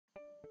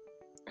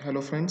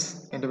Hello friends,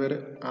 എൻ്റെ പേര്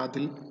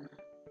ആദിൽ.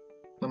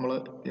 നമ്മൾ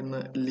ഇന്ന്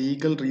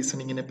ലീഗൽ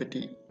റീസണിങ്ങിനെ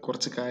പറ്റി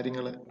കുറച്ച്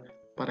കാര്യങ്ങൾ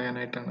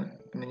പറയാനായിട്ടാണ്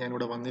ഇന്ന്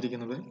ഞാനിവിടെ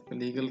വന്നിരിക്കുന്നത്.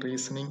 ലീഗൽ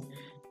റീസണിങ്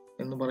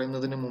എന്ന്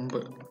പറയുന്നതിന് മുമ്പ്,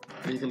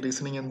 ലീഗൽ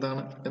റീസണിങ്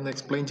എന്താണ് എന്ന്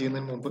എക്സ്പ്ലെയിൻ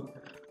ചെയ്യുന്നതിന് മുമ്പ്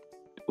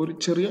ഒരു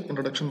ചെറിയ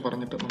ഇൻട്രൊഡക്ഷൻ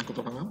പറഞ്ഞിട്ട് നമുക്ക്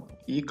തുടങ്ങാം.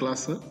 ഈ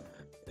class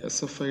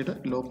SFIയുടെ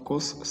law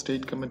course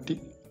state committee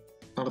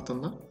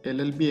നടത്തുന്ന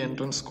LLB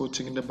entrance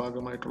കോച്ചിങ്ങിൻ്റെ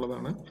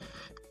ഭാഗമായിട്ടുള്ളതാണ്.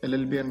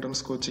 LLB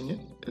entrance coaching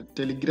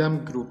Telegram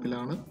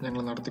ഗ്രൂപ്പിലാണ്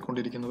ഞങ്ങൾ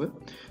നടത്തിക്കൊണ്ടിരിക്കുന്നത്.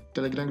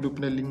 ടെലിഗ്രാം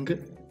ഗ്രൂപ്പിൻ്റെ ലിങ്ക്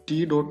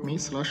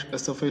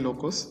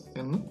t.me/SFILOCOS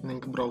എന്ന്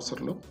നിങ്ങൾക്ക്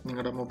ബ്രൗസറിലോ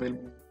നിങ്ങളുടെ മൊബൈൽ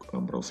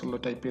ബ്രൗസറിലോ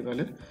ടൈപ്പ് ചെയ്താൽ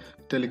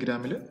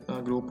ടെലിഗ്രാമിൽ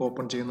ഗ്രൂപ്പ്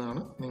ഓപ്പൺ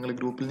ചെയ്യുന്നതാണ്. നിങ്ങൾ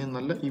ഗ്രൂപ്പിൽ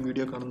നിന്നല്ല ഈ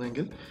വീഡിയോ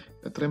കാണുന്നതെങ്കിൽ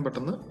എത്രയും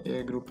പെട്ടെന്ന്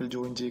ഗ്രൂപ്പിൽ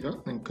ജോയിൻ ചെയ്യുക.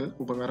 നിങ്ങൾക്ക്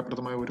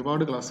ഉപകാരപ്രദമായ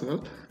ഒരുപാട് ക്ലാസ്സുകൾ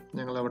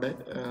ഞങ്ങളവിടെ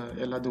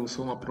എല്ലാ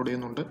ദിവസവും അപ്ലോഡ്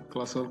ചെയ്യുന്നുണ്ട്.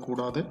 ക്ലാസ്സുകൾ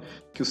കൂടാതെ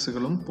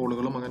ക്വിസുകളും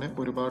പോളുകളും അങ്ങനെ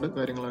ഒരുപാട്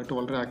കാര്യങ്ങളായിട്ട്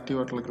വളരെ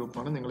ആക്റ്റീവായിട്ടുള്ള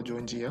ഗ്രൂപ്പാണ്. നിങ്ങൾ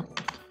ജോയിൻ ചെയ്യുക.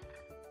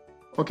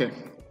 ഓക്കെ,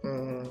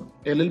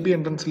 LLB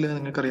എൻട്രൻസിൽ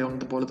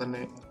നിങ്ങൾക്കറിയാവുന്നതുപോലെ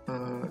തന്നെ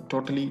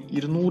ടോട്ടലി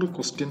 200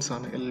 ക്വസ്റ്റ്യൻസ്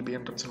ആണ് LLB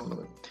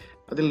എൻട്രൻസിനുള്ളത്.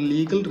 അതിൽ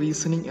ലീഗൽ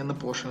റീസണിങ് എന്ന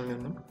പോർഷനിൽ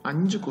നിന്നും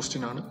 5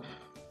 ക്വസ്റ്റ്യൻ ആണ്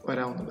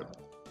വരാവുന്നത്.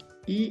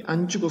 ഈ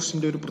 5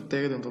 ക്വസ്റ്റ്യൻ്റെ ഒരു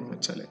പ്രത്യേകത എന്തെന്ന്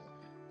വെച്ചാൽ,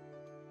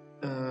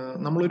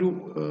 നമ്മളൊരു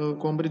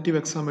കോമ്പറ്റേറ്റീവ്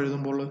എക്സാം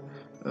എഴുതുമ്പോൾ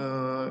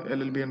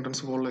LLB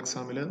എൻട്രൻസ് പോലുള്ള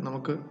എക്സാമിൽ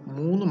നമുക്ക്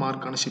 3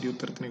 മാർക്കാണ് ശരി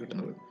ഉത്തരത്തിന്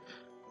കിട്ടുന്നത്.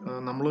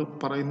 നമ്മൾ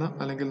പറയുന്ന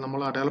അല്ലെങ്കിൽ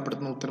നമ്മൾ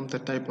അടയാളപ്പെടുത്തുന്ന ഉത്തരം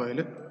തെറ്റായി പോയാൽ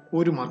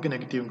 1 മാർക്ക്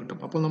നെഗറ്റീവും കിട്ടും.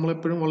 അപ്പോൾ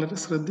നമ്മളെപ്പോഴും വളരെ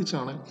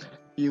ശ്രദ്ധിച്ചാണ്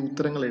ഈ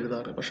ഉത്തരങ്ങൾ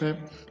എഴുതാറ്. പക്ഷേ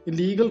ഈ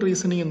ലീഗൽ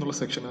റീസണിങ് എന്നുള്ള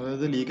സെക്ഷൻ,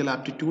 അതായത് ലീഗൽ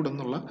ആപ്റ്റിറ്റ്യൂഡ്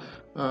എന്നുള്ള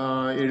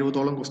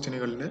 70ഓളം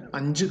ക്വസ്റ്റ്യനുകളിൽ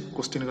 5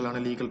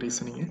 ക്വസ്റ്റ്യനുകളാണ് ലീഗൽ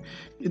റീസണിങ്.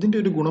 ഇതിൻ്റെ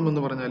ഒരു ഗുണം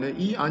എന്ന് പറഞ്ഞാൽ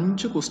ഈ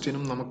 5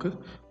 ക്വസ്റ്റ്യനും നമുക്ക്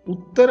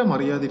ഉത്തരം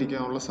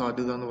അറിയാതിരിക്കാനുള്ള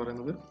സാധ്യത എന്ന്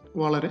പറയുന്നത്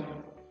വളരെ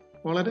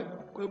വളരെ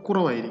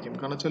കുറവായിരിക്കും.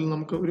 കാരണം വെച്ചാൽ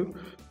നമുക്ക്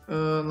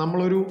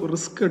നമ്മളൊരു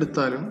റിസ്ക്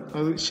എടുത്താലും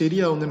അത്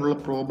ശരിയാവുന്നതിനുള്ള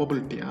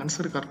പ്രോബബിലിറ്റി,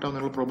 ആൻസർ കറക്റ്റ്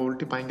ആവുന്നതിനുള്ള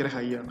പ്രോബബിലിറ്റി ഭയങ്കര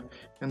ഹൈ ആണ്.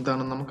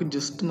 എന്താണ്, നമുക്ക്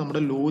ജസ്റ്റ്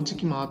നമ്മുടെ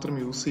ലോജിക്ക് മാത്രം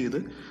യൂസ് ചെയ്ത്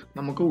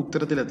നമുക്ക്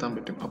ഉത്തരത്തിലെത്താൻ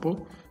പറ്റും. അപ്പോൾ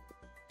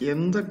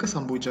എന്തൊക്കെ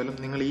സംഭവിച്ചാലും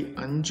നിങ്ങൾ ഈ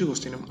 5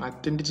 ക്വസ്റ്റ്യനും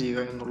അറ്റൻഡ് ചെയ്യുക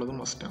എന്നുള്ളത്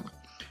മസ്റ്റാണ്.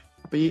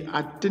 അപ്പോൾ ഈ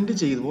അറ്റൻഡ്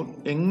ചെയ്തപ്പോൾ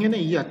എങ്ങനെ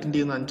ഈ അറ്റൻഡ്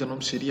ചെയ്യുന്ന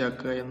 5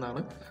 ശരിയാക്കുക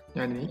എന്നാണ്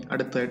ഞാനിനി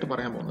അടുത്തായിട്ട്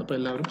പറയാൻ പോകുന്നത്. അപ്പോൾ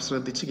എല്ലാവരും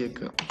ശ്രദ്ധിച്ച്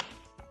കേൾക്കുക.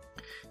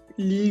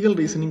 ലീഗൽ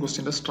റീസണിങ്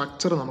ക്വസ്റ്റ്യൻ്റെ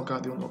സ്ട്രക്ചർ നമുക്ക്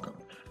ആദ്യം നോക്കാം.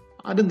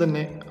 ആദ്യം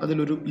തന്നെ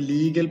അതിലൊരു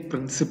ലീഗൽ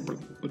പ്രിൻസിപ്പിൾ,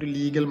 ഒരു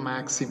ലീഗൽ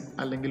മാക്സിം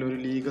അല്ലെങ്കിൽ ഒരു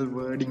ലീഗൽ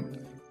വേർഡിങ്,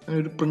 അങ്ങനെ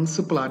ഒരു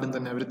പ്രിൻസിപ്പിൾ ആദ്യം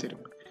തന്നെ അവർ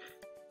തരും.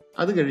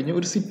 അത് കഴിഞ്ഞ്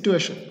ഒരു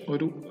സിറ്റുവേഷൻ,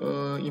 ഒരു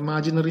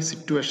ഇമാജിനറി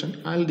സിറ്റുവേഷൻ,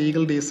 ആ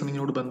ലീഗൽ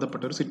റീസണിങ്ങിനോട്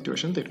ബന്ധപ്പെട്ട ഒരു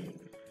സിറ്റുവേഷൻ തരും.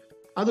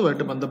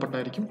 അതുമായിട്ട്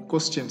ബന്ധപ്പെട്ടായിരിക്കും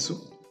ക്വസ്റ്റ്യൻസും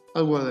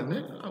അതുപോലെ തന്നെ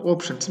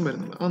ഓപ്ഷൻസും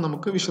വരുന്നത്. അത്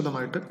നമുക്ക്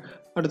വിശദമായിട്ട്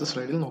അടുത്ത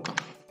സ്ലൈഡിൽ നോക്കാം.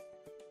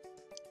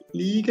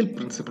 ലീഗൽ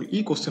പ്രിൻസിപ്പിൾ, ഈ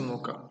ക്വസ്റ്റ്യൻ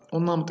നോക്കാം.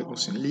 ഒന്നാമത്തെ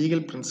ക്വസ്റ്റ്യൻ, ലീഗൽ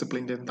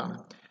പ്രിൻസിപ്പിളിൻ്റെ എന്താണ്?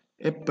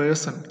 A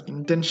person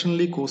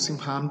intentionally causing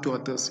harm to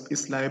others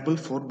is liable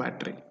for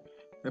battery.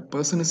 A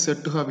person is said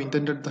to have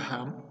intended the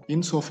harm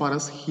insofar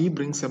as he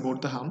brings about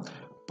the harm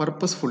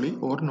purposefully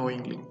or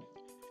knowingly.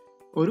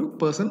 ഒരു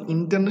person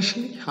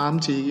intentionally Ham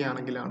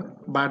ചെയ്യുകയാണെങ്കിലാണ്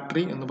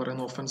battery എന്ന്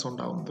പറയുന്ന offence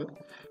ഉണ്ടാവുന്നത്.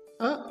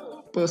 ആ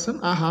person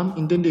ആ Ham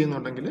intend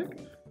ചെയ്യുന്നുണ്ടെങ്കിൽ,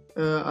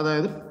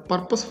 അതായത്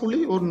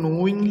purposefully or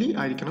knowingly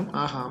ആയിരിക്കണം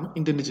ആ ഹാം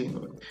ഇന്റൻഡ്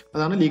ചെയ്യുന്നത്.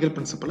 അതാണ് ലീഗൽ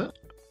പ്രിൻസിപ്പിൾ.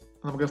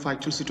 നമുക്ക്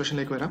ഫാക്ച്വൽ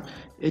സിറ്റുവേഷനിലേക്ക് വരാം.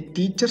 A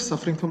teacher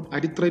suffering from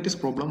അരിത്രൈറ്റിസ്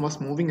problem was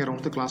moving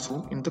around the class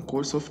room in the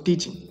course of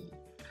teaching.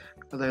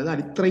 അതായത്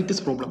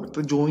അരിത്രൈറ്റിസ് പ്രോബ്ലം,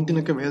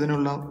 ജോയിന്റിനൊക്കെ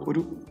വേദനയുള്ള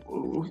ഒരു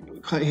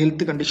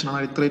ഹെൽത്ത് കണ്ടീഷനാണ്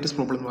അരിത്രൈറ്റിസ്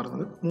പ്രോബ്ലം എന്ന്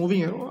പറയുന്നത്.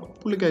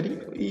 പുള്ളിക്കാരി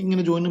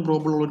ഇങ്ങനെ ജോയിന്റിന്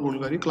പ്രോബ്ലം ഉള്ള ഒരു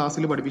പുള്ളിക്കാരി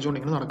ക്ലാസ്സിൽ പഠിപ്പിച്ചുകൊണ്ട്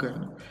ഇങ്ങനെ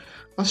നടക്കുകയായിരുന്നു.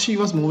 As she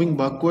was moving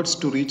backwards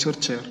to reach her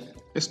chair,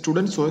 a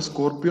student saw a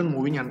scorpion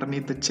moving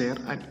underneath the chair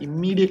and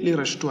immediately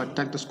rushed to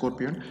attack the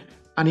scorpion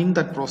and in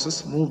that process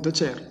move the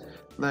chair.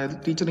 അതായത്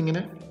teacher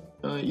ഇങ്ങനെ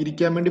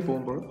ഇരിക്കാൻ വേണ്ടി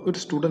പോകുമ്പോൾ ഒരു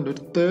student,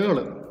 ഒരു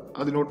തേള്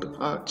അതിലോട്ട്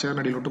ആ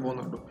ചെയറിനടിയിലോട്ട്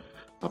പോകുന്നുണ്ട്.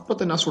 അപ്പോൾ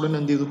തന്നെ ആ സ്റ്റുഡൻറ്റ്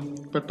എന്ത് ചെയ്തു?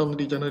 പെട്ടെന്ന്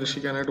ടീച്ചറിനെ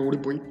രക്ഷിക്കാനായിട്ട്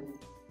ഓടിപ്പോയി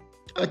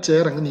ആ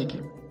ചെയർ അങ്ങ് നീക്കി.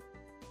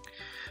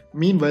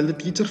 Meanwhile, the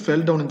teacher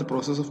fell down in the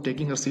process of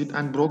taking her seat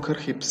and broke her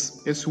hips.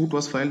 A suit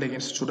was filed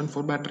against student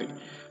for battery.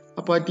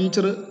 അപ്പോൾ ആ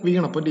ടീച്ചർ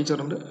വീണപ്പോൾ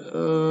ടീച്ചറിൻ്റെ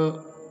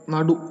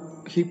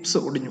ഹിപ്സ്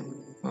ഒടിഞ്ഞു.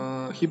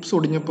 ഹിപ്സ്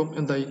ഒടിഞ്ഞപ്പം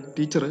എന്തായി?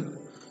 ടീച്ചർ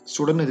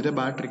സ്റ്റുഡൻറ്റിനെതിരെ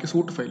ബാറ്ററിക്ക്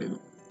സൂട്ട് ഫയൽ ചെയ്തു.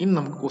 ഇനി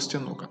നമുക്ക്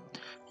ക്വസ്റ്റ്യൻ നോക്കാം.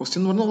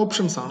 ക്വസ്റ്റ്യൻ എന്ന് പറഞ്ഞാൽ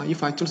ഓപ്ഷൻസ് ആണ്. ഈ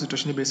ഫാക്ച്വൽ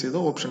സിറ്റുവേഷനെ ബേസ് ചെയ്ത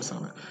ഓപ്ഷൻസ്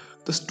ആണ്.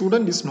 The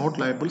student is not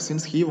liable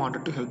since he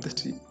wanted to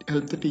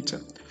help the teacher.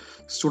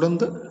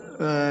 Student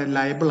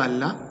liable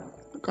അല്ല,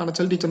 കാരണം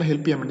വെച്ചാൽ ടീച്ചറിനെ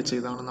ഹെൽപ്പ് ചെയ്യാൻ വേണ്ടി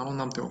ചെയ്തതാണെന്നാണ്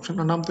ഒന്നാമത്തെ ഓപ്ഷൻ.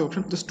 രണ്ടാമത്തെ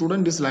option, the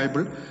student is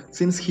liable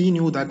since he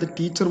knew that the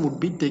teacher would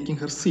be taking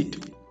her seat.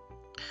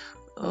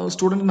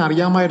 സ്റ്റുഡൻറ്റിന്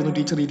അറിയാമായിരുന്നു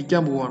teacher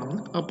ഇരിക്കാൻ പോവുകയാണെന്ന്.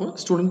 അപ്പോൾ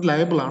സ്റ്റുഡൻറ്റ്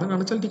ലയബിൾ ആണ്,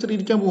 കാരണം വെച്ചാൽ ടീച്ചർ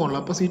ഇരിക്കാൻ പോവുകയാണല്ലോ,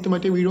 അപ്പോൾ സീറ്റ്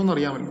മാറ്റി വീഴുമെന്ന്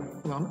അറിയാമല്ലോ.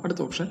 അതാണ്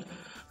അടുത്ത ഓപ്ഷൻ.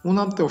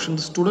 മൂന്നാമത്തെ option,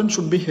 the student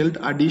should be held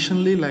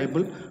additionally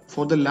liable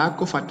for the lack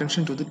of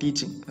attention to the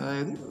teaching.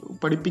 അതായത്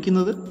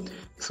പഠിപ്പിക്കുന്നത്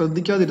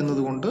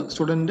ശ്രദ്ധിക്കാതിരുന്നത് കൊണ്ട്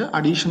സ്റ്റുഡൻറ്റ്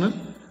അഡീഷണൽ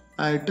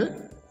ആയിട്ട്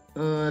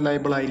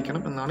ലയബിൾ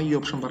ആയിരിക്കണം എന്നാണ് ഈ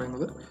ഓപ്ഷൻ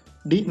പറയുന്നത്.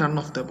 D, none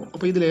of the above.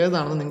 അപ്പോൾ ഇതിൽ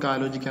ഏതാണെന്ന് നിങ്ങൾക്ക്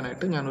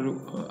ആലോചിക്കാനായിട്ട് ഞാനൊരു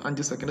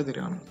 5 സെക്കൻഡ്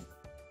തരികയാണ്.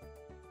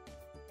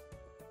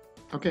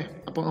 ഓക്കെ,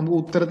 അപ്പോൾ നമുക്ക്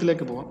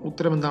ഉത്തരത്തിലേക്ക് പോകാം.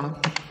 ഉത്തരം എന്താണ്?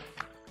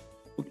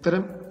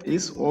 ഉത്തരം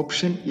ഈസ്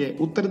ഓപ്ഷൻ എ.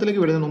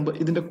 ഉത്തരത്തിലേക്ക് വരുന്നതിന് മുമ്പ്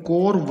ഇതിൻ്റെ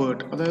കോർ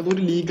വേർഡ്, അതായത്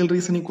ഒരു ലീഗൽ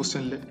റീസണിങ്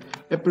ക്വസ്റ്റ്യനിൽ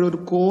എപ്പോഴും ഒരു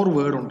കോർ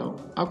വേർഡ് ഉണ്ടാവും.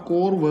 ആ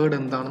കോർ വേർഡ്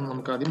എന്താണെന്ന്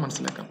നമുക്ക് ആദ്യം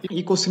മനസ്സിലാക്കാം.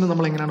 ഈ ക്വസ്റ്റ്യൻ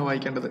നമ്മൾ എങ്ങനെയാണ്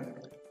വായിക്കേണ്ടത്?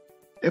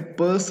 A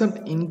person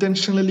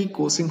intentionally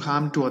causing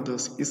Ham to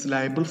others is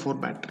liable four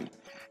battery.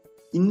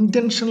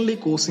 Intentionally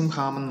causing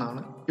Ham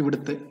എന്നാണ്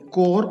ഇവിടുത്തെ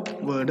കോർ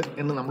വേർഡ്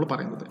എന്ന് നമ്മൾ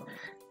പറയുന്നത്.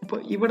 അപ്പോൾ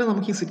ഇവിടെ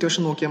നമുക്ക് ഈ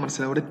സിറ്റുവേഷൻ നോക്കിയാൽ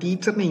മനസ്സിലാവും, ഇവിടെ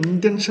ടീച്ചറിനെ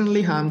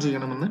ഇന്റൻഷനലി ഹാം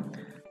ചെയ്യണമെന്ന്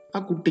ആ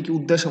കുട്ടിക്ക്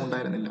ഉദ്ദേശം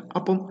ഉണ്ടായിരുന്നില്ല.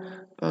 അപ്പം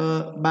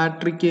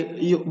ബാറ്ററിക്ക്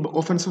ഈ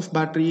ഒഫൻസ് ഓഫ്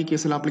ബാറ്ററി ഈ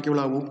കേസിൽ ആപ്ലിക്കബിൾ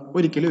ആവും?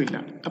 ഒരിക്കലും ഇല്ല.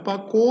 അപ്പോൾ ആ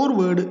കോർ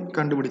വേർഡ്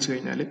കണ്ടുപിടിച്ച്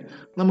കഴിഞ്ഞാൽ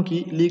നമുക്ക്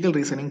ഈ ലീഗൽ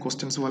റീസണിങ്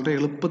ക്വസ്റ്റ്യൻസ് വളരെ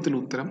എളുപ്പത്തിൽ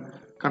ഉത്തരം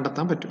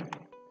കണ്ടെത്താൻ പറ്റും.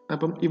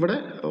 അപ്പം ഇവിടെ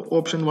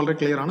ഓപ്ഷൻ വളരെ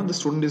ക്ലിയർ ആണ്. The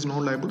student is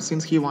not liable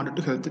since he wanted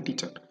to help the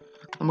teacher.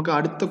 നമുക്ക്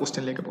അടുത്ത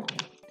ക്വസ്റ്റ്യനിലേക്ക് പോകാം.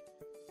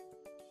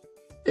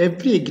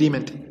 Every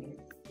agreement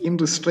in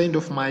റിസ്ട്രെയിൻറ്റ്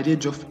of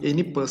marriage of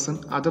any person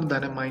other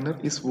than A minor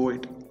is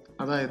void.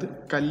 അതായത്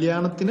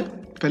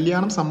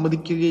കല്യാണം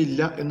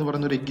സമ്മതിക്കുകയില്ല എന്ന്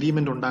പറയുന്നൊരു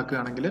എഗ്രിമെന്റ്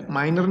ഉണ്ടാക്കുകയാണെങ്കിൽ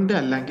മൈനറിന്റെ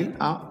അല്ലെങ്കിൽ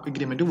ആ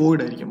എഗ്രിമെന്റ്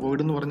വോയിഡ് ആയിരിക്കും.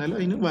 വോയിഡ് എന്ന് പറഞ്ഞാൽ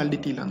അതിന്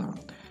വാലിഡിറ്റി ഇല്ല എന്നാണ്.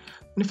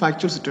 ഇനി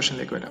ഫാക്ച്വൽ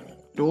സിറ്റുവേഷനിലേക്ക് വരാം.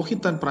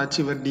 Rohit and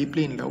പ്രാച്ചി were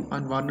deeply in love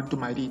and wanted to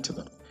marry each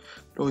other.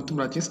 രോഹിത്തും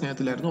പ്രാച്ചിയും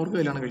സ്നേഹത്തിലായിരുന്നു, അവർക്ക്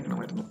കല്യാണം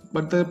കഴിക്കണമായിരുന്നു.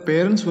 But the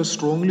parents were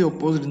strongly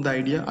opposed in the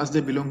idea as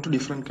they belong to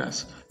different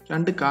cast.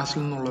 രണ്ട്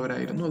കാസ്റ്റിൽ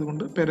നിന്നുള്ളവരായിരുന്നു,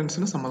 അതുകൊണ്ട്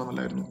പേരൻസിന്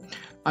സമ്മതമല്ലായിരുന്നു.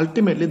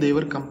 Ultimately they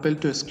were compelled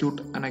to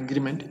execute an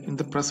agreement in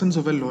the presence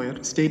of A lawyer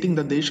stating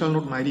that they shall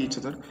not Mari each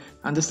other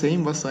and the same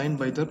was signed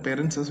by their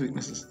parents as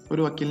witnesses.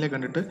 ഒരു വക്കീലിനെ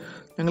കണ്ടിട്ട്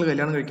ഞങ്ങൾ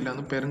കല്യാണം കഴിക്കില്ല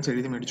എന്ന് parents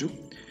എഴുതി മേടിച്ചു.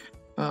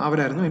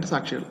 അവരായിരുന്നു അതിന്റെ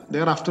സാക്ഷികൾ.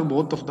 There after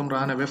both of them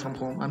Rann away from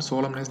home and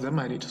സോളംനൈസ് there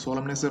marriage.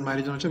 സോളംനൈസ് there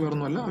marriage എന്ന് വെച്ചാൽ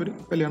വേറൊന്നുമല്ല, അവർ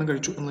കല്യാണം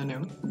കഴിച്ചു എന്ന്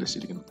തന്നെയാണ്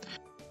ഉദ്ദേശിച്ചിരിക്കുന്നത്.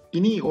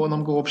 ഇനി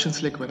നമുക്ക്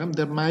ഓപ്ഷൻസിലേക്ക് വരാം.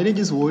 The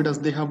marriage is void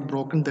as they have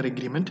broken there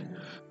agreement.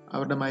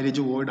 അവരുടെ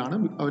മാരേജ് വോയിഡ് ആണ്,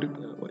 അവർ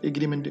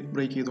എഗ്രിമെന്റ്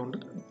ബ്രേക്ക് ചെയ്തുകൊണ്ട്.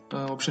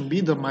 Option B,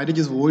 the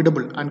marriage is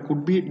voidable and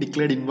could be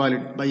declared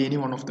invalid by any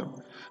one of them.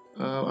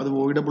 അത്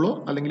വോയിഡബിളോ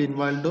അല്ലെങ്കിൽ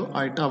ഇൻവാലിഡോ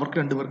ആയിട്ട് അവർക്ക്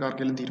രണ്ടുപേർക്ക്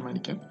ആർക്കെങ്കിലും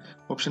തീരുമാനിക്കാം.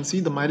 Option C,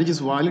 the marriage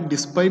is valid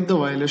despite the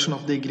violation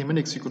of the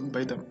agreement executed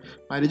by dum.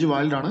 Marriage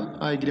valid ആണ്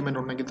ആ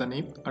agreement ഉണ്ടെങ്കിൽ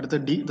തന്നെയും.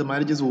 അടുത്ത D, the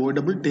marriage is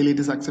voidable till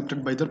it is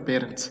accepted by their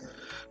parents.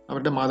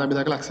 അവരുടെ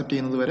മാതാപിതാക്കൾ അക്സെപ്റ്റ്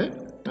ചെയ്യുന്നത് വരെ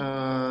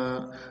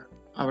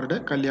അവരുടെ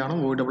കല്യാണം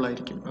വോയിഡബിൾ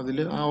ആയിരിക്കും. അതിൽ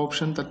ആ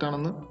ഓപ്ഷൻ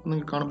തെറ്റാണെന്ന്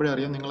നിങ്ങൾക്ക് കാണുമ്പോഴേ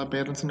അറിയാം. നിങ്ങളെ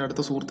പേരൻസിൻ്റെ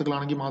അടുത്ത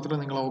സുഹൃത്തുക്കളാണെങ്കിൽ മാത്രമേ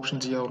നിങ്ങൾ ആ ഓപ്ഷൻ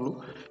ചെയ്യാറുള്ളൂ.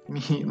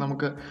 ഇനി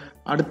നമുക്ക്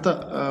അടുത്ത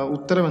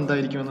ഉത്തരം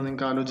എന്തായിരിക്കുമെന്ന്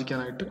നിങ്ങൾക്ക്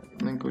ആലോചിക്കാനായിട്ട്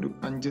നിങ്ങൾക്കൊരു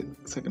 5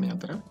 സെക്കൻഡ് ഞാൻ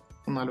തരാം,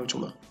 ഒന്ന്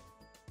ആലോചിച്ചോളൂ.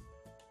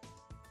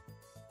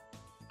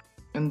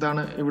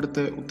 എന്താണ്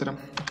ഇവിടുത്തെ ഉത്തരം?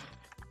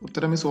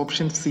 ഉത്തരം is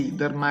option C,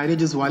 there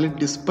marriage is valid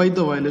despite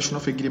the violation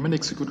of agreement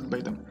executed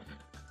by dum.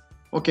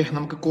 Okay,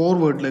 നമുക്ക് കോർ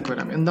വേർഡിലേക്ക്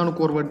വരാം. എന്താണ്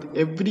core word?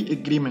 Every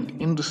agreement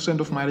in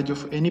റിസ്ട്രെയിന്റ് of marriage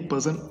of any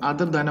person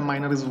other than A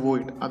minor is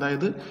void.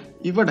 അതായത്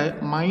ഇവിടെ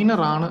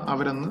minor ആണ്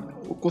അവരെന്ന്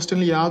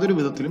ക്വസ്റ്റ്യനിൽ യാതൊരു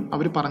വിധത്തിലും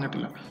അവർ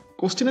പറഞ്ഞിട്ടില്ല.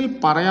 ക്വസ്റ്റ്യനിൽ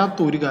പറയാത്ത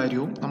ഒരു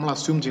കാര്യവും നമ്മൾ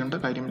അസ്യൂം ചെയ്യേണ്ട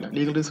കാര്യമില്ല.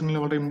 ലീഗൽ റീസണിൽ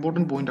വളരെ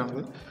ഇമ്പോർട്ടൻറ്റ് പോയിന്റ്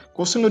ആണത്.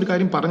 ക്വസ്റ്റ്യനിൽ ഒരു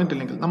കാര്യം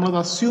പറഞ്ഞിട്ടില്ലെങ്കിൽ നമ്മളത്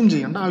അസ്യൂം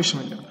ചെയ്യേണ്ട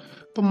ആവശ്യമില്ല.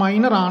 അപ്പോൾ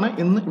മൈനർ ആണ്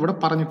എന്ന് ഇവിടെ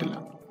പറഞ്ഞിട്ടില്ല.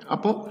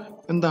 അപ്പോൾ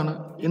എന്താണ്,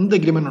 എന്ത്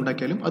എഗ്രിമെന്റ്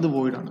ഉണ്ടാക്കിയാലും അത്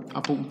വോയിഡ് ആണ്.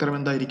 അപ്പോൾ ഉത്തരം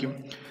എന്തായിരിക്കും?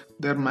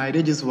 Their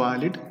marriage is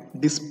valid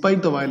despite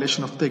the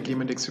violation of the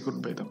agreement executed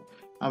by them.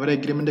 അവരെ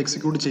എഗ്രിമെന്റ്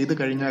എക്സിക്യൂട്ട് ചെയ്ത്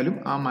കഴിഞ്ഞാലും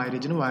ആ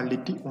മാരേജിന്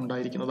വാലിഡിറ്റി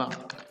ഉണ്ടായിരിക്കുന്നതാണ്.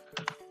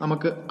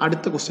 നമുക്ക്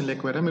അടുത്ത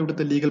ക്വസ്റ്റ്യനിലേക്ക് വരാം.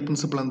 ഇവിടുത്തെ ലീഗൽ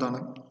പ്രിൻസിപ്പിൾ എന്താണ്?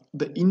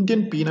 The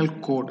Indian penal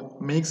code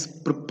makes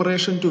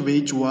preparation to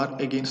wage war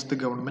against the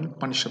government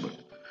punishable.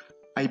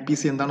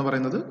 IPC എന്താണ്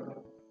പറയുന്നത്?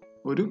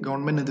 ഒരു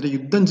ഗവൺമെന്റിനെതിരെ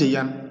യുദ്ധം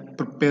ചെയ്യാൻ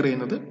പ്രിപ്പയർ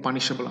ചെയ്യുന്നത്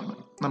പണിഷബിൾ ആണ്.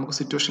 നമുക്ക്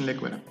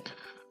സിറ്റുവേഷനിലേക്ക് വരാം.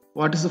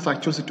 What is the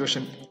factual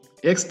situation?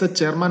 X, the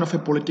chairman of a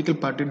political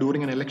party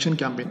during an election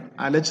campaign,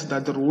 alleged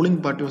that the ruling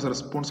party was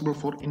responsible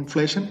for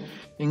inflation,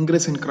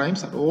 increase in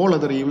crimes, and all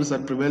other evils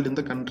that prevailed in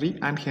the country,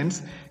 and hence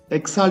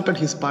exalted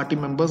his party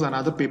members and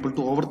other people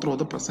to overthrow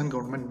the present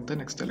government in the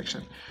next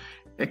election.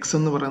 X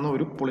എന്ന് പറയുന്ന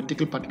ഒരു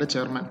political പാർട്ടിയുടെ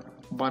chairman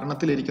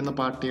ഭരണത്തിലിരിക്കുന്ന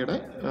പാർട്ടിയുടെ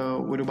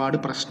ഒരുപാട്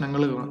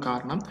പ്രശ്നങ്ങൾ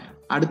കാരണം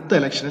അടുത്ത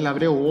ഇലക്ഷനിൽ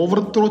അവരെ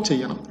ഓവർത്രോ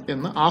ചെയ്യണം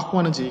എന്ന്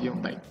ആഹ്വാനം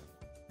ചെയ്യുകയുണ്ടായി.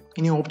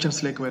 ഇനി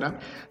ഓപ്ഷൻസിലേക്ക് വരാം.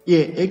 A,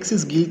 X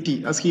is guilty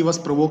as he was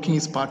provoking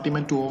his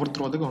പാർട്ടിമെൻ to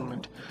overthrow the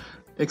government.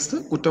 X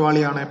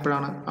കുറ്റവാളിയാണ്,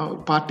 എപ്പോഴാണ്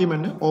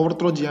പാർട്ടിമെന്നെ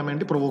ഓവർത്രോ ചെയ്യാൻ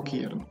വേണ്ടി പ്രൊവോക്ക്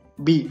ചെയ്യായിരുന്നു.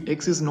 B,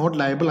 X is not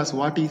liable as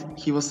what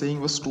he was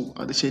saying was true.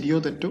 അത് ശരിയോ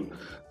തെറ്റോ,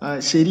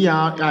 ശരി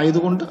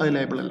ആയതുകൊണ്ട് അത്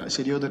ലയബിൾ അല്ല.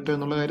 ശരിയോ തെറ്റോ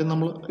എന്നുള്ള കാര്യം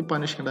നമ്മൾ ഇപ്പം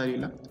അന്വേഷിക്കേണ്ട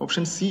കാര്യമില്ല.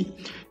 Option C,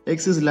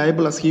 X is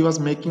liable as he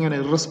was making an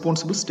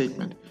irresponsible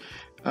statement.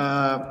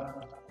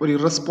 ഒരു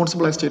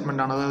ഇറസ്പോൺസിബിൾ ആയ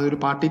സ്റ്റേറ്റ്മെന്റ് ആണ്, അതായത് ഒരു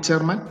പാർട്ടി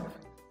ചെയർമാൻ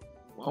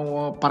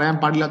പറയാൻ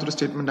പാടില്ലാത്തൊരു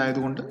സ്റ്റേറ്റ്മെന്റ്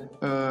ആയതുകൊണ്ട്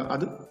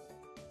അത്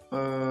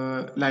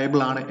ലയബിൾ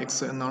ആണ്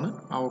എക്സ് എന്നാണ്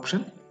ആ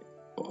option.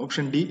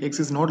 Option D,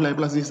 X is not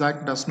liable as this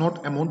act does not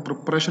amount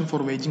preparation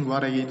for waging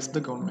war against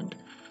the government.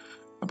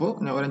 അപ്പോൾ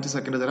ഞാൻ ഒരു 5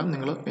 സെക്കൻഡ് തരാം,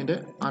 നിങ്ങൾ ഇതിന്റെ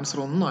ആൻസർ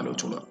ഒന്ന്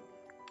ആലോചിച്ചോളുക.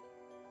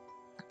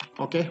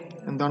 ഓക്കെ,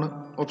 എന്താണ്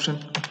option?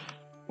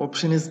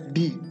 Option is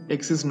D,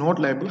 X is not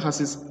liable as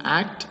this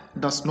act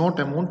does not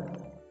amount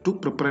to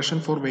preparation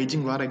for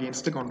waging war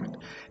against the government.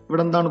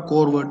 ഇവിടെ എന്താണ്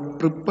core word?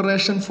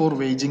 Preparation for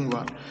waging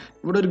വാർ.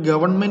 ഇവിടെ ഒരു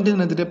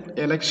ഗവൺമെന്റിനെതിരെ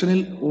ഇലക്ഷനിൽ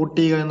വോട്ട്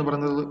ചെയ്യുക എന്ന്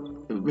പറയുന്നത്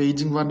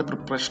വേജിങ് വാറിന്റെ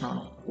പ്രിപ്പറേഷൻ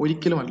ആണോ?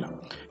 ഒരിക്കലുമല്ല.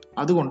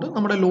 അതുകൊണ്ട്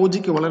നമ്മുടെ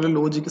ലോജിക്ക് വളരെ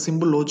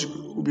സിമ്പിൾ ലോജിക്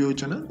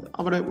ഉപയോഗിച്ചാണ്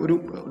അവിടെ ഒരു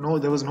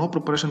there was no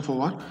preparation for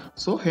war,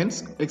 so hence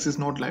X is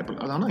not liable.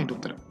 അതാണ് അതിന്റെ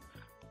ഉത്തരം.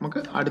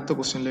 നമുക്ക് അടുത്ത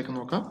ക്വസ്റ്റ്യനിലേക്ക്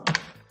നോക്കാം.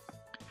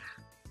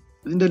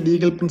 ഇതിൻ്റെ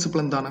ലീഗൽ പ്രിൻസിപ്പിൾ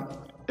എന്താണ്?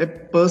 A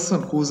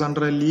person whose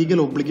under A legal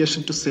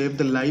obligation to save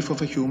the life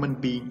of A human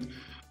being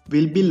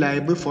will be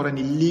liable four N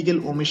illegal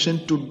omission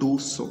to do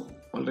so.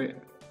 വളരെ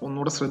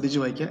ഒന്നുകൂടെ ശ്രദ്ധിച്ച്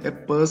വായിക്കുക. A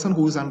person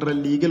whose under A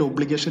legal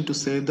obligation to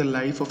save the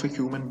life of A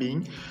human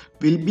being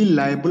will be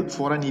liable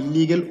four N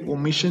illegal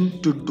omission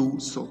to do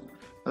so.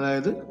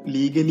 അതായത്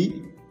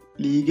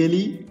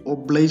legally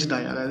obliged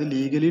ആയ, അതായത്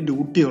legally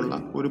duty ഉള്ള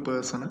ഒരു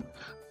person,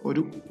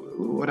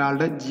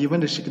 ഒരാളുടെ ജീവൻ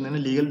രക്ഷിക്കുന്നതിന്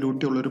ലീഗൽ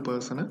ഡ്യൂട്ടി ഉള്ള ഒരു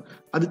person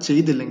അത്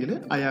ചെയ്തില്ലെങ്കിൽ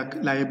അയാൾക്ക്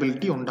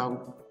ലയബിലിറ്റി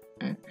ഉണ്ടാകും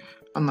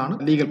എന്നാണ്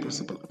ലീഗൽ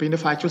പ്രിൻസിപ്പിൾ. അപ്പോൾ ഇതിൻ്റെ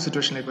ഫാക്ച്വൽ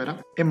സിറ്റുവേഷനിലേക്ക് വരാം.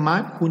 A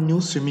man who new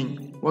swimming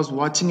was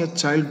watching A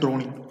child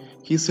droning.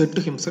 He said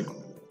to himself,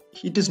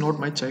 it is not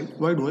my child,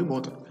 why do I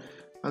bother.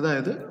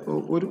 അതായത്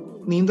ഒരു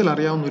നീന്തൽ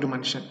അറിയാവുന്ന ഒരു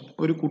മനുഷ്യൻ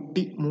ഒരു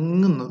കുട്ടി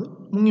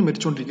മുങ്ങി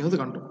മരിച്ചുകൊണ്ടിരിക്കുന്നത്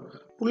കണ്ടു.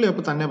 പുള്ളി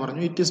അപ്പോൾ തന്നെ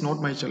പറഞ്ഞു, it is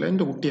not my child,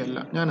 എൻ്റെ കുട്ടിയല്ല,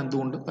 ഞാൻ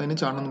എന്തുകൊണ്ട് അതിനെ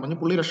ചാടണമെന്ന് പറഞ്ഞ്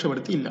പുള്ളി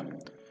രക്ഷപ്പെടുത്തിയില്ല.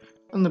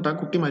 എന്നിട്ട് ആ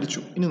കുട്ടി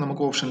മരിച്ചു. ഇനി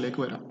നമുക്ക് ഓപ്ഷനിലേക്ക്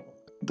വരാം.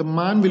 The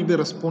man will be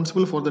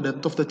responsible for the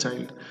death of the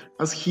child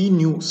as he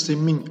knew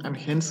swimming and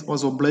hence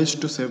was obliged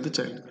to save the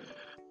child.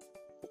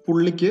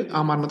 പുള്ളിക്ക് ആ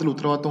മരണത്തിൽ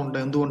ഉത്തരവാദിത്വം ഉണ്ട്.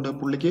 എന്തുകൊണ്ട്?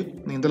 പുള്ളിക്ക്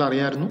നീന്തൽ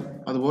അറിയായിരുന്നു,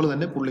 അതുപോലെ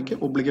തന്നെ പുള്ളിക്ക്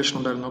ഒബ്ലിഗേഷൻ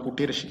ഉണ്ടായിരുന്നു ആ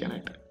കുട്ടിയെ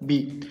രക്ഷിക്കാനായിട്ട്. B,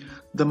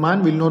 the man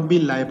will not be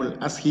liable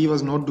as he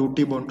was not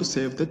duty bound to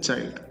save the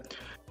child.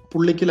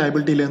 പുള്ളിക്ക്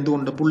ലയബിലിറ്റി ഇല്ല.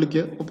 എന്തുകൊണ്ട്?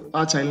 പുള്ളിക്ക്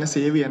ആ ചൈൽഡിനെ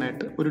സേവ്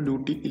ചെയ്യാനായിട്ട് ഒരു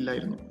ഡ്യൂട്ടി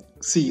ഇല്ലായിരുന്നു.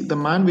 C, the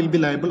man will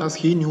be liable as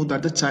he knew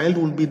that the child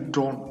will be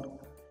drone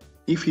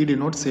if he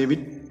did not save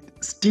it,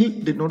 still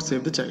did not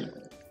save the child.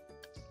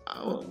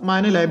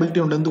 Man liability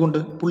ഉണ്ട്. എന്തുകൊണ്ട്?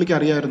 പുള്ളിക്ക്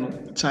അറിയായിരുന്നു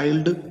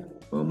child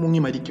മുങ്ങി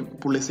മരിക്കും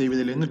പുള്ളി save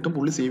ചെയ്തില്ല, എന്നിട്ടും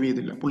പുള്ളി സേവ്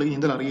ചെയ്തില്ല. പുള്ളി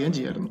നീന്തൽ അറിയുകയും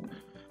ചെയ്യായിരുന്നു.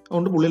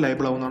 അതുകൊണ്ട് പുള്ളി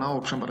ലയബിൾ ആവുന്നതാണ് ആ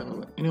ഓപ്ഷൻ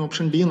പറയുന്നത്. ഇനി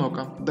ഓപ്ഷൻ ഡി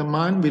നോക്കാം. The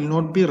man will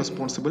not be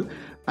responsible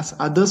as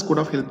others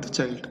could have helped the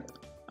child.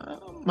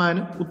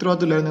 മാന്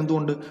ഉത്തരവാദിത്തമില്ലായിരുന്നു.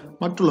 എന്തുകൊണ്ട്?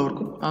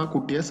 മറ്റുള്ളവർക്കും ആ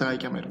കുട്ടിയെ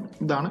സഹായിക്കാമായിരുന്നു.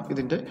 ഇതാണ്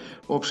ഇതിൻ്റെ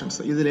ഓപ്ഷൻസ്.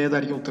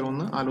 ഇതിലേതായിരിക്കും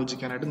ഉത്തരവെന്ന്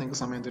ആലോചിക്കാനായിട്ട് നിങ്ങൾക്ക്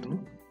സമയം തരുന്നു.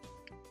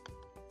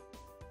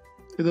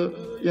 ഇത്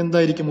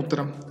എന്തായിരിക്കും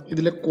ഉത്തരം?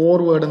 ഇതിലെ കോർ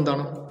വേർഡ്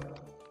എന്താണ്?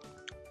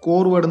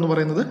 കോർ വേർഡ് എന്ന്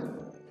പറയുന്നത്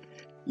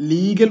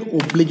ലീഗൽ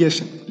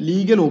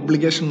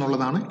ഒബ്ലിഗേഷൻ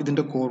എന്നുള്ളതാണ്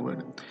ഇതിൻ്റെ കോർ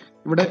വേർഡ്.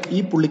 ഇവിടെ ഈ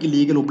പുള്ളിക്ക്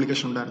ലീഗൽ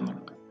ഒബ്ലിഗേഷൻ ഉണ്ടായിരുന്നു.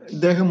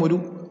 ഇദ്ദേഹം ഒരു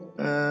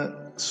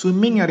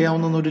സ്വിമ്മിങ്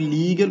അറിയാവുന്ന ഒരു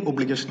ലീഗൽ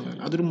ഒബ്ലിഗേഷൻ അല്ല,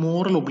 അതൊരു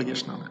മോറൽ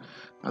ഒബ്ലിഗേഷനാണ്.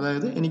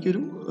 അതായത്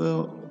എനിക്കൊരു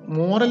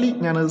മോറലി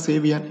ഞാനത്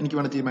സേവ് ചെയ്യാൻ എനിക്ക്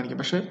വേണം തീരുമാനിക്കാം.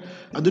 പക്ഷേ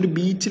അതൊരു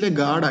ബീച്ചിലെ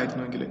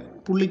ഗാർഡായിരുന്നുവെങ്കിൽ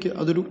പുള്ളിക്ക്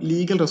അതൊരു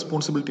ലീഗൽ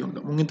റെസ്പോൺസിബിലിറ്റി ഉണ്ട്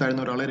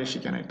മുങ്ങിത്താഴുന്ന ഒരാളെ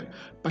രക്ഷിക്കാനായിട്ട്.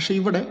 പക്ഷേ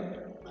ഇവിടെ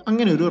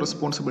അങ്ങനെ ഒരു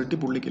റെസ്പോൺസിബിലിറ്റി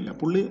പുള്ളിക്കില്ല.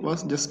 പുള്ളി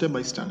വാസ് ജസ്റ്റ് എ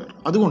ബൈസ്റ്റാൻഡർ.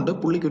 അതുകൊണ്ട്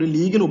പുള്ളിക്ക് ഒരു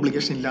ലീഗൽ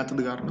ഒബ്ലിഗേഷൻ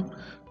ഇല്ലാത്തത് കാരണം,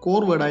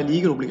 കോർ വേർഡായ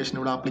ലീഗൽ ഒബ്ലിഗേഷൻ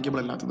ഇവിടെ ആപ്ലിക്കബിൾ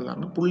അല്ലാത്തത്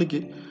കാരണം പുള്ളിക്ക്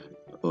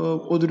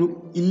ഒരു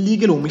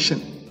ഇല്ലീഗൽ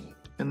ഒമിഷൻ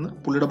എന്ന്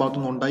പുള്ളിയുടെ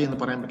ഭാഗത്തുനിന്ന് ഉണ്ടായി എന്ന്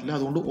പറയാൻ പറ്റില്ല.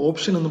 അതുകൊണ്ട്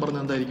ഓപ്ഷൻ എന്ന്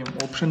പറഞ്ഞാൽ എന്തായിരിക്കും?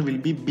 Option will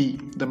be B,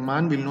 the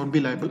man will not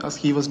be liable as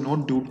he was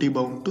not duty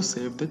bound to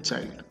save the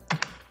child.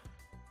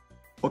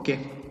 Okay,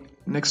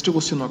 next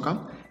question നോക്കാം.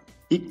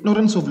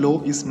 Ignorance of law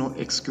is no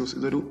excuse.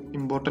 ഇതൊരു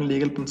ഇമ്പോർട്ടൻറ്റ്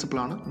ലീഗൽ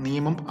പ്രിൻസിപ്പിളാണ്.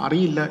 നിയമം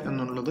അറിയില്ല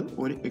എന്നുള്ളത്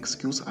ഒരു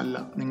excuse അല്ല.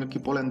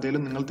 നിങ്ങൾക്കിപ്പോൾ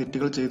എന്തെങ്കിലും നിങ്ങൾ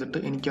തെറ്റുകൾ ചെയ്തിട്ട്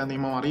എനിക്ക് ആ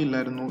നിയമം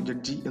അറിയില്ലായിരുന്നു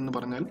ജഡ്ജി എന്ന്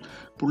പറഞ്ഞാൽ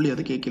പുള്ളി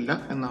അത് കേൾക്കില്ല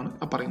എന്നാണ്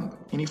പറയുന്നത്.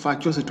 ഇനി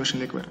ഫാക്ച്വൽ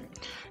സിറ്റുവേഷനിലേക്ക് വരാം.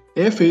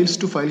 A fails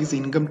to file his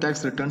income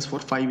tax returns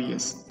four 5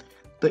 years.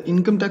 The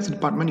income tax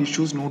department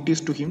issues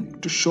notice to him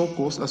to show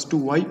cause as to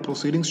why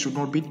proceedings should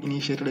not be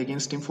initiated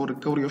against him for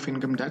recovery of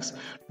income tax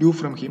due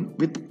from him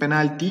with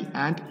penalty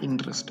and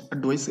interest.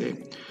 Advice A.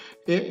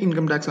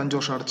 Income tax 5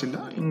 വർഷം അടച്ചില്ല.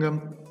 Income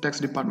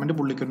tax department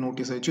പുള്ളിക്ക് ഒരു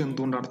notice അയച്ചു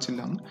എന്തുകൊണ്ട്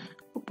അടച്ചില്ല എന്ന്.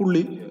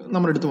 പുള്ളി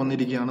നമ്മുടെ അടുത്ത്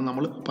വന്നിരിക്കുകയാണ്.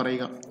 നമ്മൾ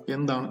പറയുക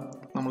എന്താണ്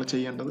നമ്മൾ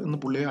ചെയ്യേണ്ടത് എന്ന്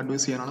പുള്ളിയെ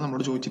അഡ്വൈസ് ചെയ്യാനാണ്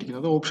നമ്മളോട്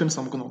ചോദിച്ചിരിക്കുന്നത്. ഓപ്ഷൻസ്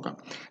നമുക്ക് നോക്കാം.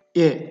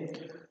 A,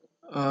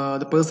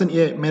 the person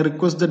A may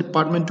request the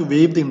department to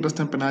waive the interest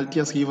and penalty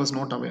as he was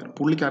not aware.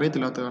 പുള്ളിക്ക്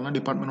അറിയത്തില്ലാത്ത കാരണം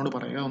ഡിപ്പാർട്ട്മെന്റിനോട്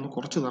പറയുക ഒന്ന്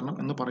കുറച്ച് തരണം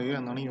എന്ന് പറയുക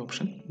എന്നാണ് ഈ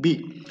option. B,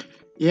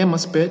 A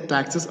must pay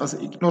taxes as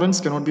ignorance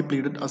cannot be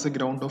pleaded as a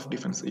ground of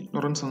defense.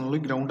 Ignorance എന്നുള്ള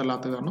ഗ്രൗണ്ട്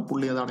അല്ലാത്ത കാരണം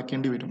പുള്ളി അത്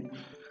അടയ്ക്കേണ്ടി വരും.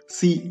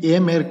 C,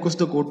 A may request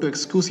the court to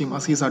excuse him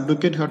as his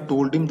advocate had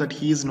told him that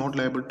he is not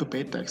liable to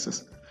pay taxes.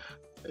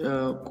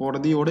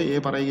 കോടതിയോട് A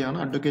പറയുകയാണ്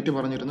advocate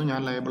പറഞ്ഞിരുന്നു ഞാൻ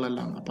ലയബിൾ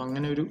അല്ല. അപ്പം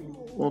അങ്ങനെ ഒരു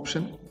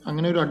ഓപ്ഷൻ,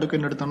 അങ്ങനെ ഒരു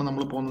അഡ്വക്കേറ്റിൻ്റെ അടുത്താണ്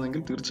നമ്മൾ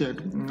പോകുന്നതെങ്കിൽ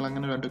തീർച്ചയായിട്ടും നിങ്ങൾ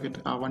അങ്ങനെ ഒരു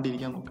അഡ്വക്കേറ്റ്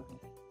ആവാണ്ടിരിക്കാൻ നോക്കുക.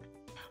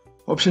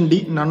 Option D,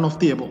 none of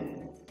the above.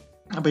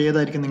 അപ്പോൾ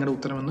ഏതായിരിക്കും നിങ്ങളുടെ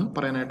ഉത്തരമെന്ന്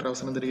പറയാനായിട്ട്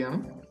അവസരം തരികയാണ്.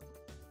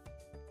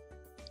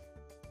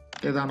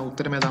 ഏതാണോ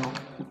ഉത്തരം? ഏതാണോ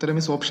ഉത്തരം?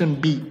 Is option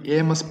B, A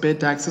must pay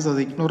taxes as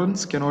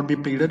ignorance cannot be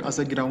pleaded as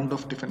a ground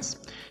of defense.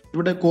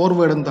 ഇവിടെ കോർ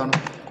വേർഡ് എന്താണ്?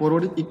 Core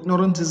word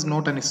ignorance is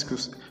not an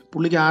excuse.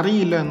 പുള്ളിക്ക്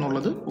അറിയില്ല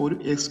എന്നുള്ളത് ഒരു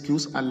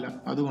എക്സ്ക്യൂസ് അല്ല.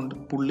 അതുകൊണ്ട്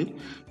പുള്ളി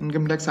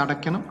ഇൻകം ടാക്സ്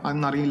അടയ്ക്കണം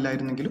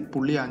എന്നറിയില്ലായിരുന്നെങ്കിലും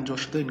പുള്ളി 5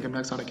 വർഷത്തെ ഇൻകം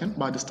ടാക്സ് അടയ്ക്കാൻ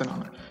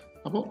ബാധ്യസ്ഥനാണ്.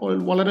 അപ്പോൾ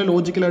വളരെ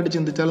ലോജിക്കലായിട്ട്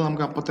ചിന്തിച്ചാൽ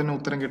നമുക്ക് അപ്പം തന്നെ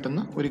ഉത്തരം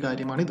കിട്ടുന്ന ഒരു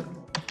കാര്യമാണിത്.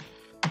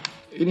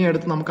 ഇനി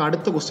നമുക്ക്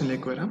അടുത്ത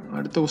ക്വസ്റ്റ്യനിലേക്ക് വരാം.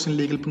 അടുത്ത ക്വസ്റ്റ്യൻ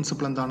ലീഗൽ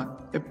പ്രിൻസിപ്പിൾ എന്താണ്?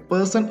 A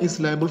person is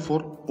liable for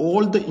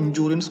all the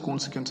injurious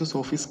consequences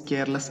of his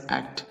careless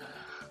act.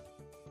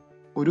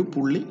 ഒരു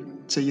പുള്ളി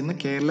ചെയ്യുന്ന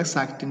കെയർലെസ്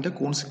ആക്ടിൻ്റെ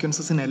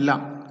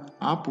കോൺസിക്വൻസസിനെല്ലാം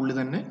ആ പുള്ളി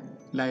തന്നെ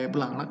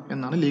ലയബിൾ ആണ്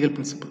എന്നാണ് ലീഗൽ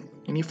പ്രിൻസിപ്പിൾ.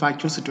 ഇനി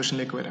ഫാക്ച്വൽ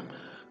സിറ്റുവേഷനിലേക്ക് വരാം.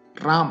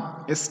 Ram,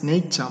 A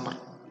snake charmer,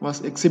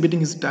 was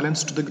exhibiting his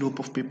talents to the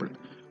group of people.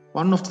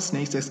 One of the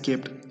snakes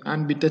escaped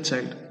and bit a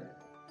child.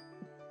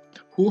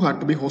 who had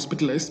to be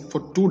hospitalized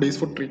for 2 days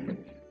for treatment.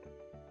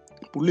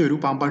 പുള്ളി ഒരു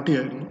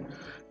പാമ്പാട്ടിയായിരുന്നു.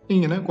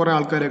 ഇങ്ങനെ കുറേ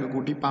ആൾക്കാരെയൊക്കെ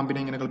കൂട്ടി പാമ്പിനെ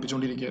ഇങ്ങനെ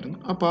കളിപ്പിച്ചുകൊണ്ടിരിക്കുകയായിരുന്നു.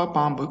 അപ്പോൾ ആ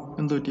പാമ്പ്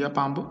എന്ത് പറ്റി, ആ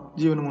പാമ്പ്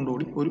ജീവനും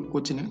കൊണ്ടുകൂടി ഒരു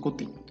കൊച്ചിനെ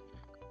കൊത്തി.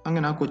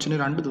 അങ്ങനെ ആ കൊച്ചിന്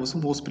 2 ദിവസം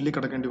ഹോസ്പിറ്റലിൽ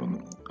കിടക്കേണ്ടി വന്നു.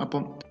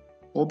 അപ്പം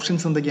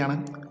ഓപ്ഷൻസ് എന്തൊക്കെയാണ്?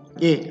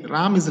 A,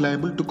 Ram is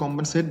liable to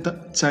compensate the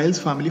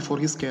child's family for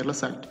his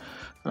careless act.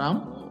 Ram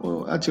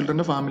ആ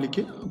ചിൽഡ്രൻ്റെ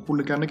ഫാമിലിക്ക്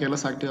പുള്ളിക്കാരൻ്റെ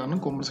കെയർലെസ് ആക്ട് കാരണം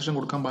കോമ്പൻസേഷൻ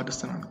കൊടുക്കാൻ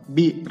ബാധ്യസ്ഥനാണ്.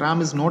 B, Ram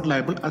is not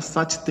liable as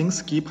such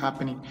things keep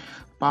happening.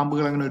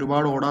 പാമ്പുകൾ അങ്ങനെ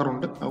ഒരുപാട്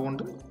ഓടാറുണ്ട്,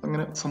 അതുകൊണ്ട്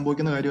അങ്ങനെ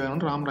സംഭവിക്കുന്ന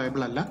കാര്യമായതുകൊണ്ട് റാം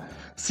ലയബിൾ അല്ല.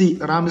 C,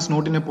 Ram is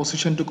not in A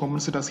position to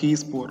compensate as he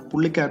is poor.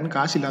 പുള്ളിക്കാരന്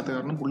കാശില്ലാത്ത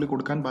കാരണം പുള്ളി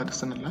കൊടുക്കാൻ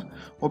ബാധ്യസ്ഥനല്ല.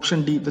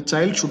 Option D, the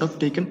child should have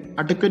taken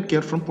അഡക്വേറ്റ്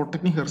care from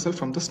protecting herself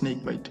from the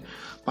snake bite.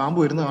 പാമ്പ്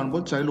വരുന്ന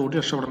കാണുമ്പോൾ ചൈൽഡ് ഓടി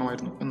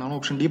രക്ഷപ്പെടണമായിരുന്നു എന്നാണ്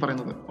ഓപ്ഷൻ ഡി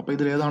പറയുന്നത്. അപ്പോൾ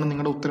ഇതിലേതാണ്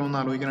നിങ്ങളുടെ ഉത്തരം എന്ന്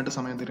ആലോചിക്കാനായിട്ട്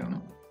സമയം തരികയാണ്.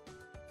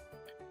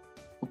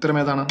 ഉത്തരം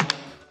ഏതാണ്?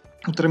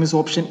 ഉത്തരം is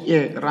option A,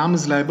 Ram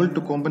is liable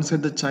to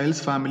compensate the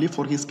child's family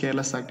for his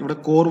careless act. ഇവിടെ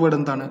കോർ വേർഡ്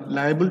എന്താണ്?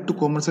 Liable to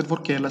compensate four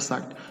careless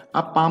act.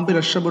 ആ പാമ്പ്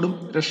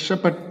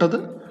രക്ഷപ്പെട്ടത്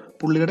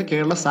പുള്ളിയുടെ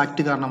കെയർലെസ്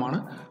ആക്ട് കാരണമാണ്.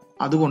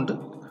 അതുകൊണ്ട്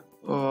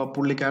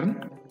പുള്ളിക്കാരൻ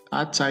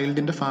ആ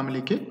ചൈൽഡിൻ്റെ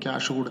ഫാമിലിക്ക്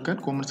ക്യാഷ് കൊടുക്കാൻ,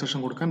 കോമ്പൻസേഷൻ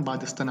കൊടുക്കാൻ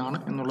ബാധ്യസ്ഥനാണ്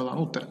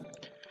എന്നുള്ളതാണ് ഉത്തരം.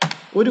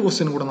 ഒരു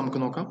ക്വസ്റ്റ്യൻ കൂടെ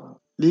നമുക്ക് നോക്കാം.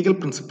 ലീഗൽ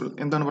പ്രിൻസിപ്പിൾ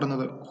എന്താണ്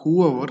പറയുന്നത്?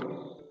 Whoever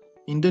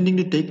intending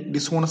to take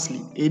dishonestly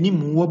any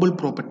movable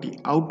property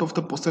out of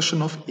the possession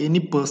of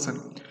any person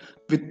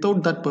without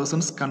that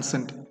person's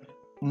consent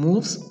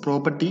moves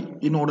property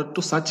in order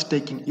to such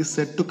taking is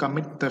said to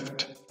commit theft.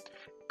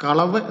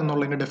 കളവ്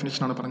എന്നുള്ളതിൻ്റെ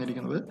ഡെഫിനിഷനാണ്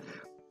പറഞ്ഞിരിക്കുന്നത്.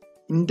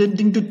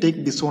 Intending to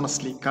take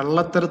dishonestly,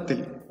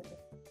 കള്ളത്തരത്തിൽ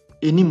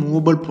any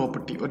movable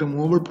property, ഒരു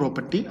movable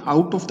property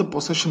out of the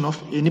possession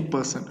of any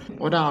person,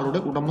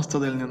 ഒരാളുടെ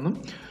ഉടമസ്ഥതയിൽ നിന്നും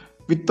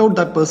without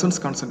that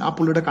persons consent, ആ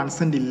പുള്ളിയുടെ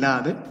consent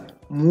ഇല്ലാതെ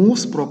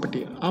moves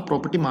property, ആ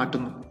പ്രോപ്പർട്ടി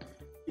മാറ്റുന്നു.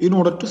 In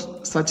order to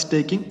such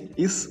taking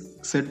is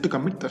said to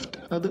commit theft.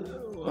 അത്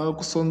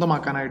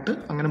സ്വന്തമാക്കാനായിട്ട്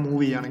അങ്ങനെ മൂവ്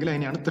ചെയ്യുകയാണെങ്കിൽ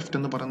അതിനെയാണ് തെഫ്റ്റ്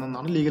എന്ന്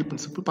പറയുന്നതെന്നാണ് ലീഗൽ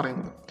പ്രിൻസിപ്പിൾ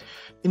പറയുന്നത്.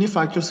 ഇനി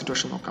ഫാക്ച്വൽ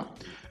സിറ്റുവേഷൻ നോക്കാം.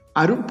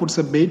 Arun puts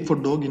A bait four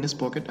dog in his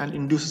pocket and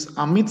induces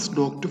അമിത്സ്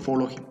dog to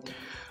follow him.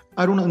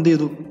 Arun എന്ത്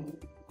ചെയ്തു?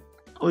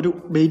 ഒരു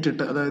ബെയ്റ്റ്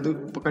ഇട്ട്, അതായത്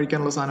ഇപ്പോൾ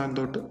കഴിക്കാനുള്ള സാധനം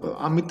എന്തോട്ട്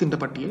അമിത്തിൻ്റെ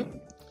പട്ടിയെ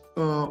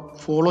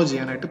ഫോളോ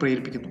ചെയ്യാനായിട്ട്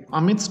പ്രേരിപ്പിക്കുന്നു.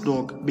 അമിത്സ്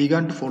dog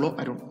began to follow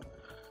Arun.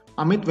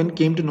 Amit when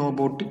came to know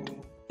about it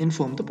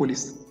inform the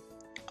police.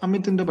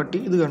 അമിത്തിൻ്റെ പട്ടി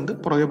ഇത് കണ്ട്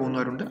പുറകെ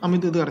പോകുന്നവരുണ്ട്.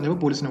 അമിത് ഇത് അറിഞ്ഞപ്പോൾ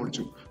പോലീസിനെ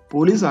വിളിച്ചു.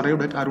 Police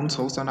arrived at Arun's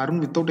house and Arun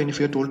without any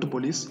fear told to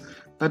police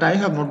that I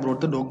have not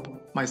brought the dog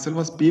myself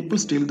as people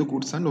steel the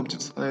goods and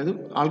objects. അതായത്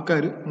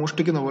ആൾക്കാർ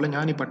മോഷ്ടിക്കുന്ന പോലെ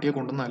ഞാൻ ഈ പട്ടിയെ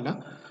കൊണ്ടുവന്നതല്ല.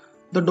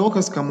 The dog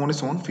has come on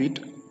is on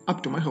feet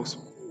up to my house.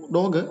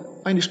 Dog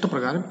അതിൻ്റെ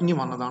ഇഷ്ടപ്രകാരം ഇനി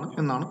വന്നതാണ്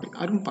എന്നാണ്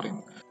അരുൺ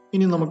പറയുന്നത്.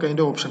 ഇനി നമുക്ക്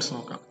അതിൻ്റെ ഓപ്ഷൻസ്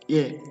നോക്കാം.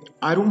 A,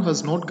 Arun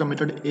has not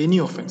committed any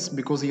offence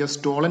because he has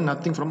stolen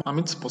nothing from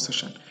അമിത്സ്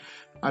possession.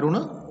 Arun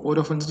ഒരു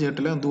ഒഫൻസ്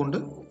ചെയ്തിട്ടില്ല, എന്തുകൊണ്ട്?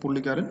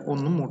 പുള്ളിക്കാരൻ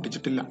ഒന്നും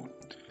മോഷ്ടിച്ചിട്ടില്ല.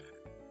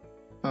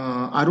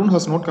 Arun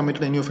has not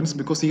committed any offence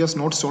because he has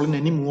not stolen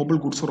any movable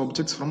goods or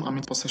objects from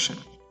Amit possession.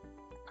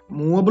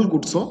 Movable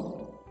ഗുഡ്സോ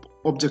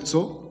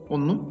ഒബ്ജക്ട്സോ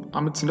ഒന്നും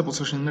അമിത്സിന്റെ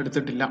പൊസഷനിൽ നിന്ന്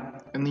എടുത്തിട്ടില്ല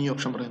എന്ന് ഈ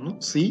ഓപ്ഷൻ പറയുന്നു.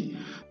 C,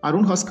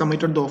 Arun has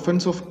committed the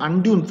offence of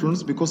undue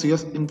influence because he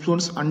has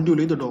influence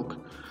അൺഡ്യൂലി the dog.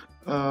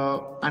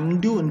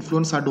 Undue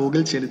influence ആ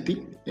ഡോഗിൽ ചെലുത്തി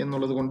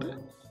എന്നുള്ളത് കൊണ്ട്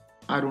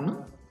Arun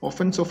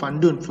offence of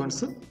undue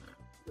influence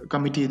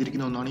commit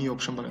ചെയ്തിരിക്കുന്നു എന്നാണ് ഈ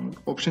ഓപ്ഷൻ പറയുന്നത്.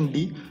 Option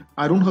D,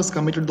 Arun has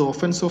committed the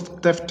offence of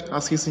theft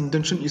as his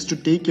intention is to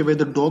take away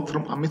the dog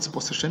from അമിത്സ്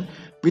possession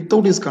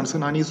without his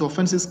concern and his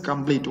offence is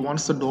complete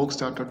once the dog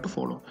started to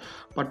follow.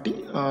 പട്ടി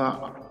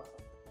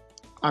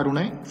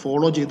അരുണെ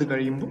follow ചെയ്ത്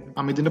കഴിയുമ്പോൾ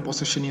അമിതിൻ്റെ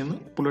പൊസഷനിൽ നിന്ന്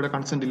പുള്ളിയുടെ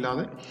consent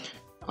ഇല്ലാതെ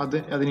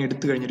അതിനെ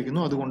എടുത്തു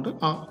കഴിഞ്ഞിരിക്കുന്നു. അതുകൊണ്ട്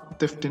ആ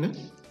തെഫ്റ്റിന്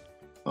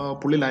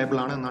പുള്ളി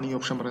ലയബിളാണ് എന്നാണ് ഈ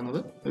ഓപ്ഷൻ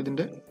പറയുന്നത്.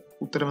 ഇതിൻ്റെ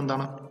ഉത്തരം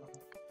എന്താണ്?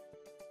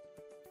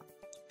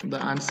 The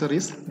answer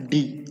is D.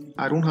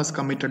 Arun has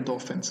committed the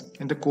offense.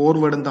 എൻ്റെ കോർ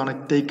വേർഡ് എന്താണ്?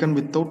 Taken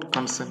without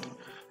consent.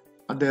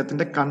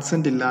 അദ്ദേഹത്തിൻ്റെ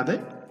കൺസെൻറ്റ് ഇല്ലാതെ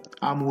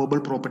ആ മൂവബിൾ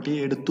പ്രോപ്പർട്ടി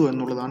എടുത്തു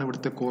എന്നുള്ളതാണ്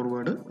ഇവിടുത്തെ കോർ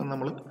വേർഡ്.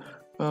 നമ്മൾ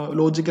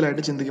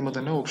ലോജിക്കലായിട്ട് ചിന്തിക്കുമ്പോൾ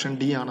തന്നെ ഓപ്ഷൻ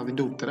ഡി ആണ്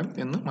അതിൻ്റെ ഉത്തരം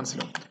എന്ന്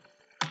മനസ്സിലാവും.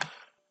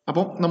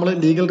 അപ്പോൾ നമ്മൾ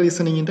ലീഗൽ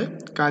റീസണിങ്ങിൻ്റെ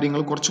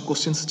കാര്യങ്ങൾ കുറച്ച്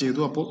ക്വസ്റ്റ്യൻസ്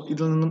ചെയ്തു. അപ്പോൾ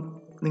ഇതിൽ നിന്നും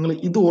നിങ്ങൾ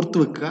ഇത് ഓർത്ത്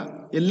വെക്കുക.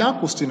 എല്ലാ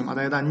ക്വസ്റ്റ്യനും,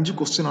 അതായത് 5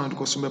 ക്വസ്റ്റ്യനാണ് ഒരു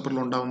ക്വസ്റ്റ്യൻ പേപ്പറിൽ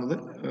ഉണ്ടാവുന്നത്.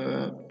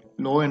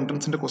 ലോ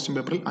എൻട്രൻസിൻ്റെ ക്വസ്റ്റ്യൻ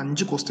പേപ്പറിൽ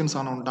 5 ക്വസ്റ്റ്യൻസ്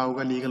ആണ്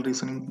ഉണ്ടാവുക ലീഗൽ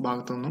റീസണിങ്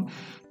ഭാഗത്തു നിന്നും.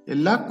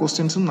 എല്ലാ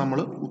ക്വസ്റ്റ്യൻസും നമ്മൾ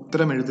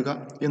ഉത്തരം എഴുതുക.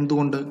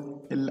 എന്തുകൊണ്ട്?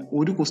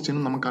 ഒരു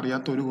ക്വസ്റ്റ്യനും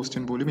നമുക്കറിയാത്ത ഒരു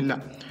ക്വസ്റ്റ്യൻ പോലും ഇല്ല.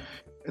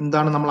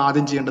 എന്താണ് നമ്മൾ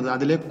ആദ്യം ചെയ്യേണ്ടത്?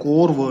 അതിലെ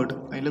കോർ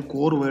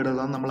വേർഡ്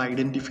ഏതാണ് നമ്മൾ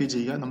ഐഡൻറ്റിഫൈ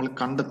ചെയ്യുക, നമ്മൾ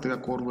കണ്ടെത്തുക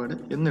കോർ വേർഡ്.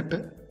 എന്നിട്ട്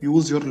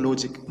യൂസ് യുവർ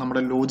ലോജിക്,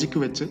 നമ്മുടെ ലോജിക്ക്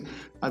വെച്ച്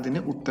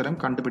അതിന് ഉത്തരം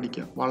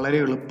കണ്ടുപിടിക്കുക. വളരെ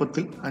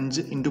എളുപ്പത്തിൽ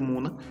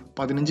 5x3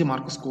 15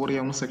 മാർക്ക് സ്കോർ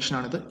ചെയ്യാവുന്ന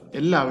സെക്ഷനാണിത്.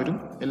 എല്ലാവരും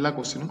എല്ലാ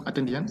ക്വസ്റ്റ്യനും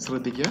അറ്റൻഡ് ചെയ്യാൻ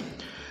ശ്രദ്ധിക്കുക.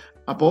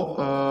 അപ്പോൾ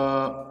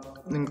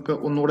നിങ്ങൾക്ക്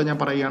ഒന്നുകൂടെ ഞാൻ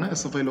പറയുകയാണ്,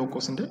 SFI ലോ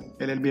കോഴ്സിൻ്റെ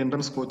LLB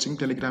entrance coaching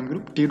Telegram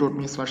group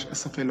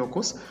t.me/SFI law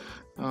course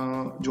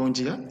join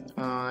ചെയ്യുക.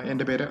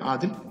 എൻ്റെ പേര്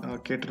ആദിൽ.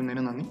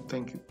 കേട്ടിരുന്നതിന് നന്ദി.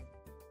 Thank you.